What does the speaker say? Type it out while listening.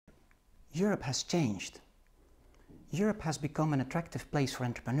Europe has changed. Europe has become an attractive place for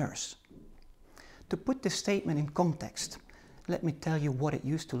entrepreneurs. To put this statement in context, let me tell you what it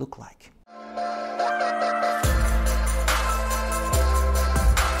used to look like.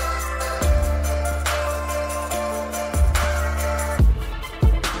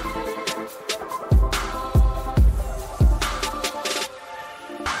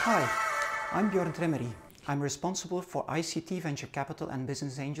 Hi, I'm Bjorn Tremmerie. I'm responsible for ICT Venture Capital and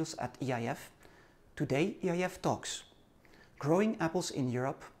Business Angels at EIF. Today, EIF Talks. Growing apples in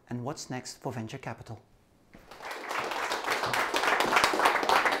Europe and what's next for venture capital.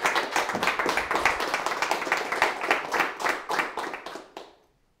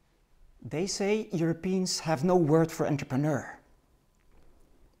 They say Europeans have no word for entrepreneur.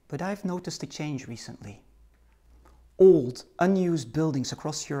 But I've noticed a change recently. Old, unused buildings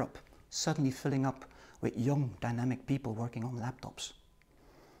across Europe suddenly filling up with young, dynamic people working on laptops.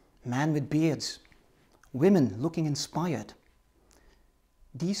 Men with beards, women looking inspired.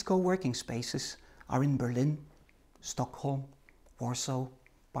 These co-working spaces are in Berlin, Stockholm, Warsaw,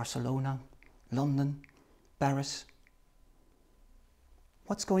 Barcelona, London, Paris.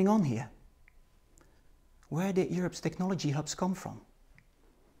 What's going on here? Where did Europe's technology hubs come from?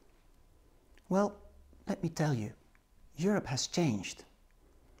 Well, let me tell you, Europe has changed.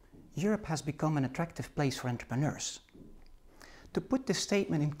 Europe has become an attractive place for entrepreneurs. To put this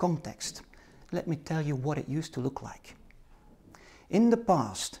statement in context, let me tell you what it used to look like. In the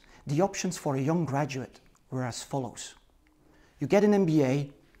past, the options for a young graduate were as follows. You get an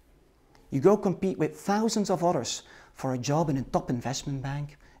MBA, you go compete with thousands of others for a job in a top investment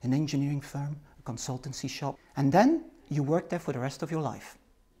bank, an engineering firm, a consultancy shop, and then you work there for the rest of your life.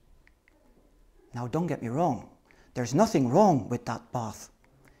 Now don't get me wrong, there's nothing wrong with that path.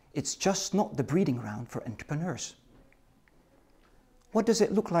 It's just not the breeding ground for entrepreneurs. What does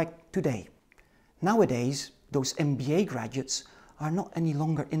it look like today? Nowadays, those MBA graduates are not any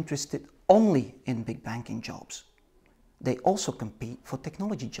longer interested only in big banking jobs. They also compete for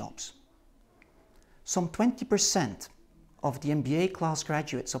technology jobs. Some 20% of the MBA class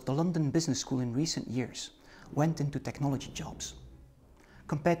graduates of the London Business School in recent years went into technology jobs,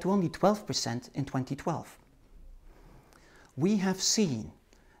 compared to only 12% in 2012. We have seen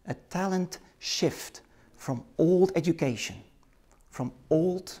a talent shift from old education, from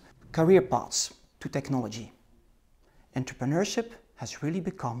old career paths to technology. Entrepreneurship has really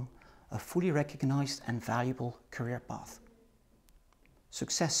become a fully recognized and valuable career path.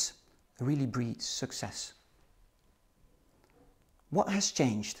 Success really breeds success. What has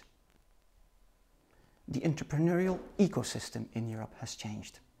changed? The entrepreneurial ecosystem in Europe has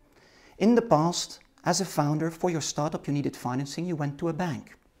changed. In the past, as a founder, for your startup you needed financing, you went to a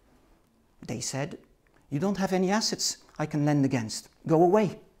bank. They said, you don't have any assets I can lend against. Go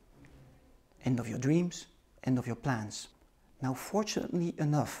away. End of your dreams, end of your plans. Now, fortunately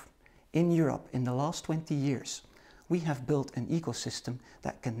enough, in Europe, in the last 20 years, we have built an ecosystem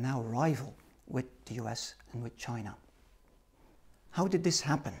that can now rival with the US and with China. How did this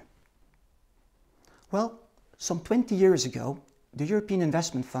happen? Well, some 20 years ago, the European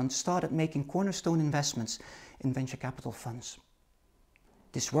Investment Fund started making cornerstone investments in venture capital funds.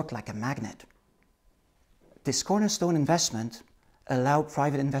 This worked like a magnet. This cornerstone investment allowed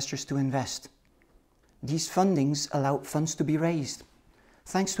private investors to invest. These fundings allowed funds to be raised.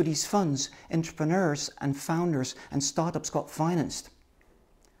 Thanks to these funds, entrepreneurs and founders and startups got financed.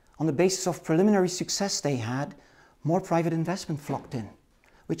 On the basis of preliminary success they had, more private investment flocked in,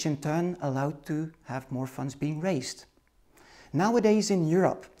 which in turn allowed to have more funds being raised. Nowadays in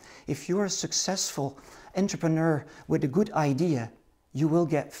Europe, if you're a successful entrepreneur with a good idea, you will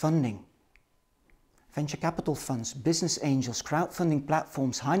get funding. Venture capital funds, business angels, crowdfunding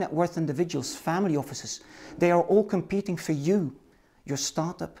platforms, high net worth individuals, family offices, they are all competing for you, your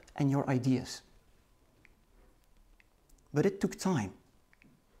startup and your ideas. But it took time.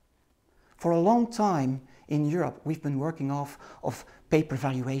 For a long time in Europe, we've been working off of paper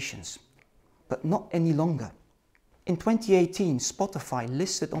valuations, but not any longer. In 2018, Spotify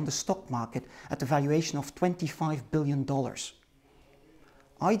listed on the stock market at a valuation of $25 billion.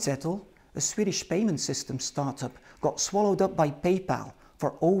 iZettle, a Swedish payment system startup, got swallowed up by PayPal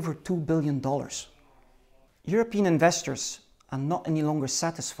for over $2 billion. European investors are not any longer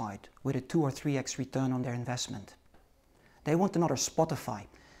satisfied with a 2 or 3x return on their investment. They want another Spotify.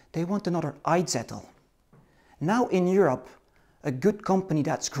 They want another iZettle. Now in Europe, a good company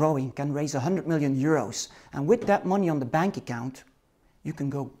that's growing can raise 100 million euros, and with that money on the bank account, you can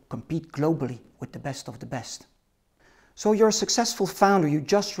go compete globally with the best of the best. So you're a successful founder, you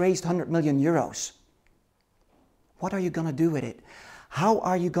just raised 100 million euros. What are you going to do with it? How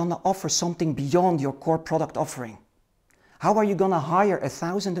are you going to offer something beyond your core product offering? How are you going to hire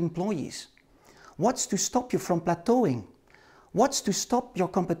 1,000 employees? What's to stop you from plateauing? What's to stop your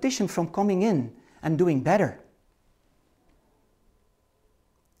competition from coming in and doing better?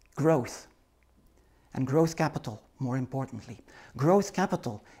 Growth. And growth capital, more importantly. Growth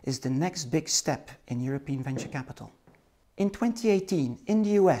capital is the next big step in European venture capital. In 2018, in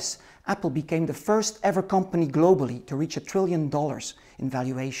the US, Apple became the first ever company globally to reach $1 trillion in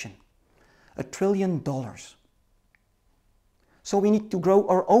valuation. $1 trillion. So we need to grow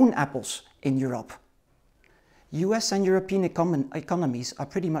our own apples in Europe. US and European economies are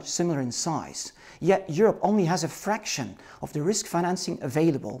pretty much similar in size, yet Europe only has a fraction of the risk financing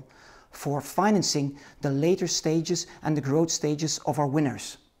available for financing the later stages and the growth stages of our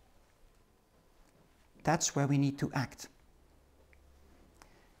winners. That's where we need to act.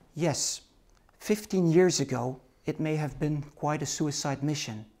 Yes, 15 years ago, it may have been quite a suicide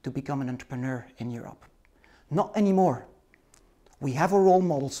mission to become an entrepreneur in Europe. Not anymore. We have our role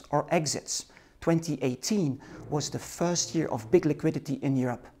models, our exits. 2018 was the first year of big liquidity in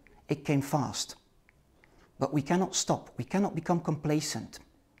Europe. It came fast. But we cannot stop. We cannot become complacent.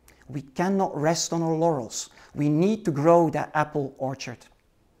 We cannot rest on our laurels. We need to grow that apple orchard.